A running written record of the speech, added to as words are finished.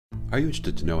Are you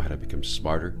interested to know how to become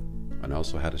smarter and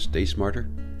also how to stay smarter?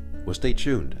 Well, stay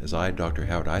tuned as I, Dr.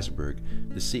 Howard Eisenberg,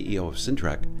 the CEO of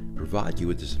Syntrek, provide you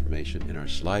with this information in our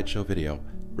slideshow video,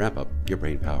 Ramp Up Your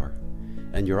Brain Power.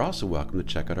 And you're also welcome to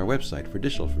check out our website for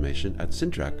additional information at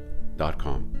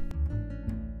syntrek.com.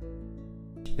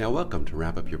 Now, welcome to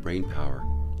Ramp Up Your Brain Power,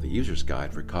 the user's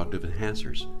guide for cognitive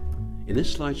enhancers. In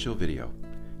this slideshow video,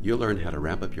 you'll learn how to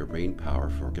ramp up your brain power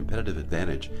for a competitive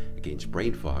advantage against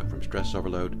brain fog from stress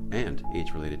overload and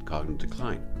age-related cognitive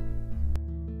decline.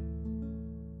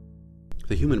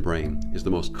 The human brain is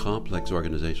the most complex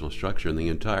organizational structure in the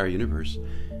entire universe.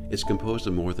 It's composed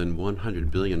of more than 100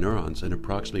 billion neurons and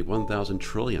approximately 1,000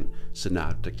 trillion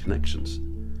synaptic connections.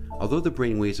 Although the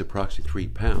brain weighs approximately 3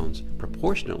 pounds,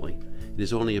 proportionally, it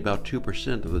is only about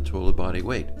 2% of the total body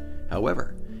weight.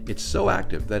 However, it's so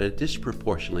active that it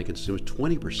disproportionately consumes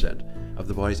 20% of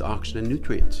the body's oxygen and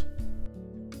nutrients.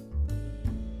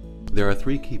 There are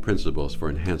 3 key principles for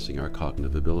enhancing our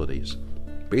cognitive abilities.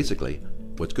 Basically,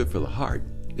 what's good for the heart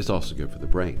is also good for the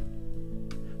brain.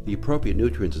 The appropriate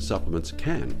nutrients and supplements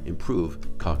can improve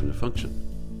cognitive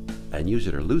function. And use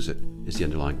it or lose it is the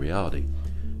underlying reality.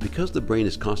 Because the brain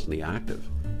is constantly active,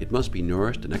 it must be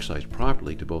nourished and exercised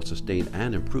properly to both sustain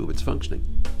and improve its functioning.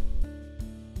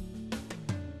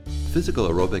 Physical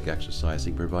aerobic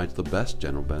exercising provides the best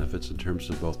general benefits in terms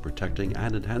of both protecting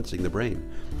and enhancing the brain.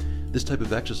 This type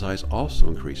of exercise also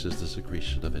increases the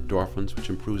secretion of endorphins, which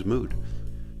improves mood.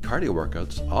 Cardio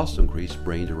workouts also increase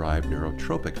brain-derived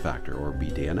neurotrophic factor, or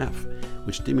BDNF,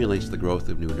 which stimulates the growth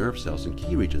of new nerve cells in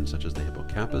key regions such as the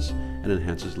hippocampus and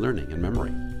enhances learning and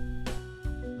memory.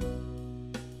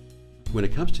 When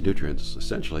it comes to nutrients,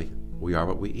 essentially, we are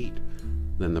what we eat.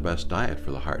 Then the best diet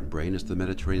for the heart and brain is the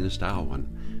Mediterranean-style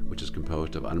one, which is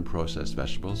composed of unprocessed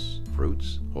vegetables,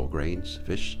 fruits, whole grains,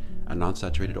 fish, and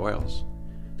non-saturated oils.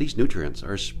 These nutrients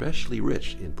are especially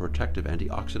rich in protective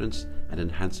antioxidants and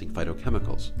enhancing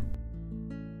phytochemicals.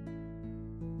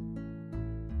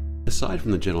 Aside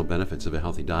from the general benefits of a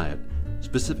healthy diet,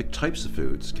 specific types of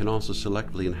foods can also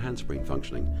selectively enhance brain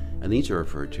functioning, and these are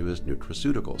referred to as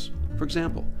nutraceuticals. For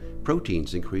example,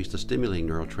 proteins increase the stimulating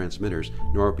neurotransmitters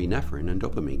norepinephrine and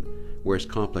dopamine, whereas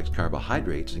complex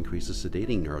carbohydrates increase the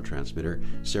sedating neurotransmitter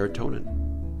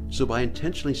serotonin. So by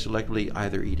intentionally selectively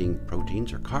either eating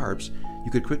proteins or carbs,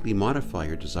 you could quickly modify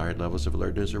your desired levels of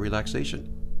alertness or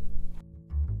relaxation.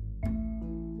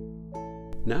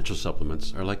 Natural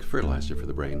supplements are like fertilizer for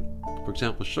the brain. For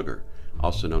example, sugar,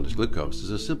 also known as glucose, is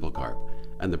a simple carb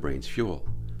and the brain's fuel.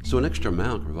 So an extra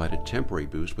amount can provide a temporary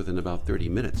boost within about 30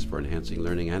 minutes for enhancing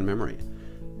learning and memory.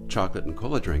 Chocolate and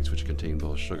cola drinks, which contain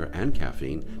both sugar and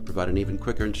caffeine, provide an even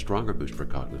quicker and stronger boost for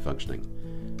cognitive functioning.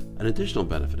 An additional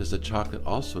benefit is that chocolate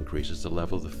also increases the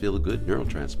level of the feel-good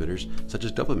neurotransmitters such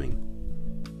as dopamine.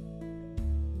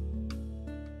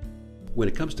 When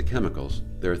it comes to chemicals,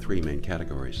 there are 3 main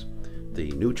categories.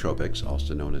 The nootropics,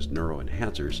 also known as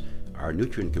neuroenhancers, are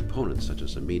nutrient components such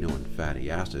as amino and fatty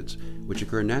acids, which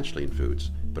occur naturally in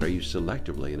foods, but are used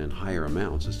selectively and in higher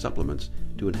amounts as supplements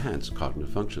to enhance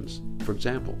cognitive functions. For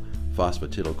example,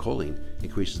 phosphatidylcholine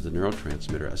increases the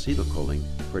neurotransmitter acetylcholine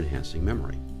for enhancing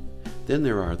memory. Then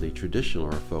there are the traditional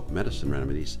or folk medicine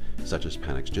remedies such as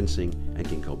Panax ginseng and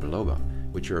ginkgo biloba,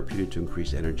 which are reputed to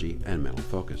increase energy and mental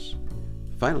focus.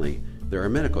 Finally, there are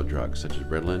medical drugs such as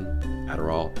Ritalin,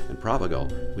 Adderall, and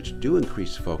Provigal, which do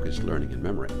increase focus, learning, and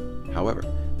memory. However,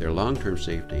 their long-term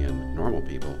safety in normal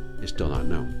people is still not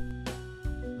known.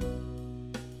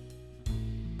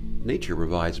 Nature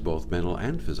provides both mental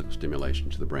and physical stimulation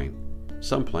to the brain.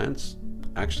 Some plants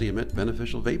actually emit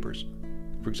beneficial vapors.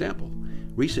 For example,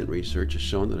 recent research has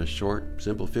shown that a short,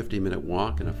 simple 50-minute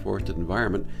walk in a forested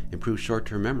environment improves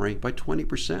short-term memory by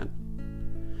 20%.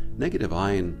 Negative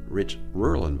ion-rich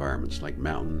rural environments like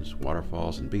mountains,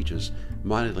 waterfalls, and beaches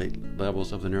modulate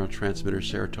levels of the neurotransmitter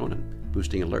serotonin,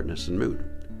 boosting alertness and mood.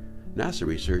 NASA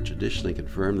research additionally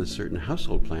confirmed that certain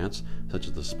household plants, such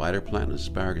as the spider plant and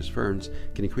asparagus ferns,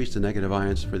 can increase the negative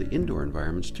ions for the indoor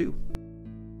environments too.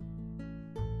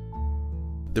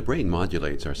 The brain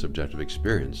modulates our subjective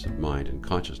experience of mind and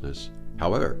consciousness.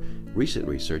 However, recent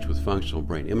research with functional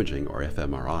brain imaging, or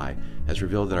fMRI, has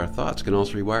revealed that our thoughts can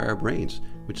also rewire our brains,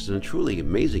 which is a truly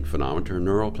amazing phenomenon to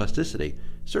neuroplasticity,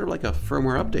 sort of like a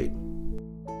firmware update.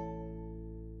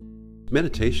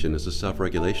 Meditation is the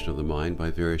self-regulation of the mind by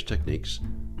various techniques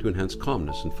to enhance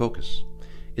calmness and focus.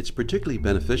 It's particularly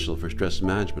beneficial for stress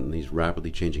management in these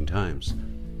rapidly changing times.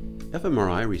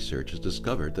 fMRI research has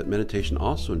discovered that meditation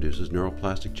also induces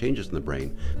neuroplastic changes in the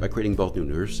brain by creating both new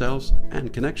nerve cells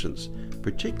and connections,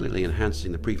 particularly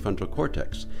enhancing the prefrontal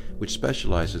cortex, which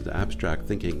specializes in abstract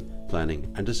thinking,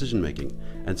 planning, and decision-making,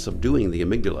 and subduing the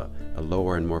amygdala, a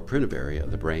lower and more primitive area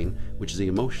of the brain, which is the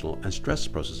emotional and stress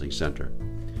processing center.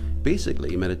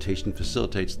 Basically, meditation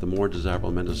facilitates the more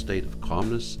desirable mental state of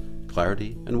calmness,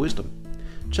 clarity, and wisdom.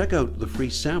 Check out the free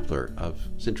sampler of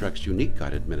Syntrek's unique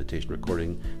guided meditation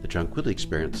recording, The Tranquility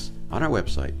Experience, on our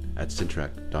website at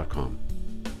syntrek.com.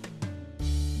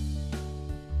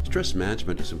 Stress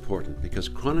management is important because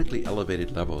chronically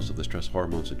elevated levels of the stress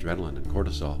hormones adrenaline and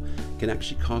cortisol can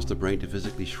actually cause the brain to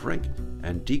physically shrink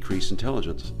and decrease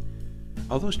intelligence.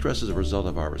 Although stress is a result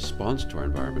of our response to our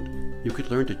environment, you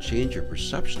could learn to change your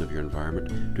perception of your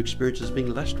environment to experience as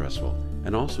being less stressful,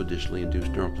 and also additionally induce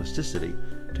neuroplasticity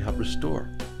to help restore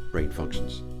brain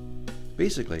functions.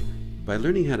 Basically, by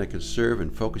learning how to conserve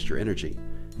and focus your energy,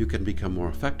 you can become more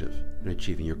effective in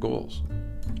achieving your goals.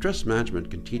 Stress management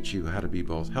can teach you how to be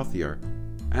both healthier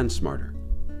and smarter.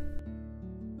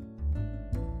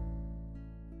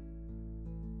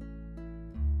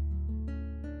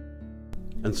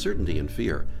 Uncertainty and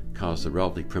fear cause the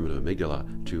relatively primitive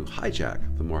amygdala to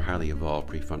hijack the more highly evolved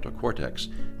prefrontal cortex,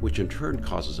 which in turn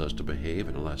causes us to behave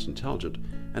in a less intelligent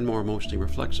and more emotionally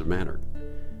reflexive manner.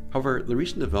 However, the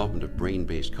recent development of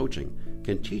brain-based coaching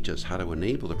can teach us how to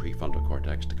enable the prefrontal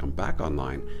cortex to come back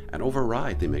online and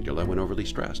override the amygdala when overly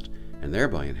stressed, and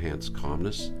thereby enhance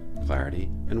calmness, clarity,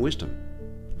 and wisdom.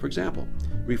 For example,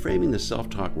 reframing the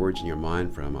self-talk words in your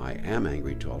mind from "I am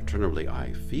angry" to alternatively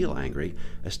 "I feel angry"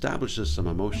 establishes some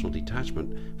emotional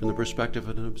detachment from the perspective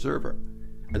of an observer.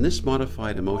 And this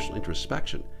modified emotional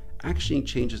introspection actually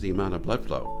changes the amount of blood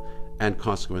flow and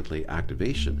consequently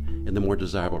activation in the more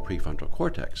desirable prefrontal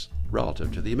cortex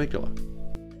relative to the amygdala.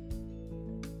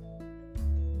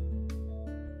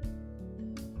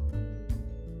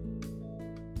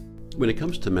 When it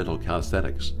comes to mental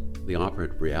calisthenics, the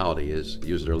operative reality is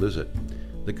use it or lose it.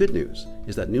 The good news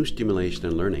is that new stimulation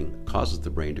and learning causes the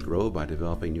brain to grow by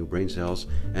developing new brain cells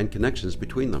and connections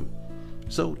between them.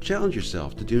 So challenge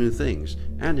yourself to do new things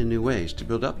and in new ways to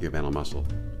build up your mental muscle.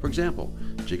 For example,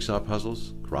 jigsaw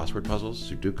puzzles, crossword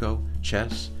puzzles, Sudoku,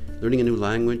 chess, learning a new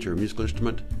language or musical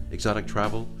instrument, exotic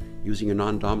travel, using your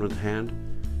non-dominant hand.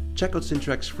 Check out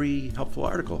Syntrek's free, helpful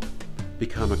article,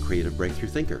 Become a Creative Breakthrough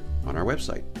Thinker, on our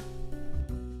website.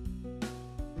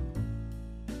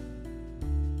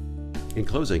 In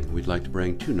closing, we'd like to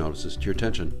bring two notices to your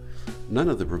attention. None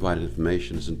of the provided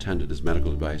information is intended as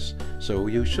medical advice, so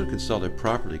you should consult a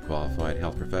properly qualified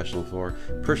health professional for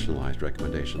personalized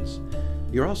recommendations.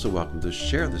 You're also welcome to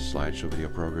share this slideshow video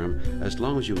program as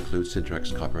long as you include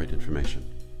Syntrek's copyright information.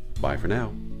 Bye for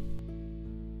now.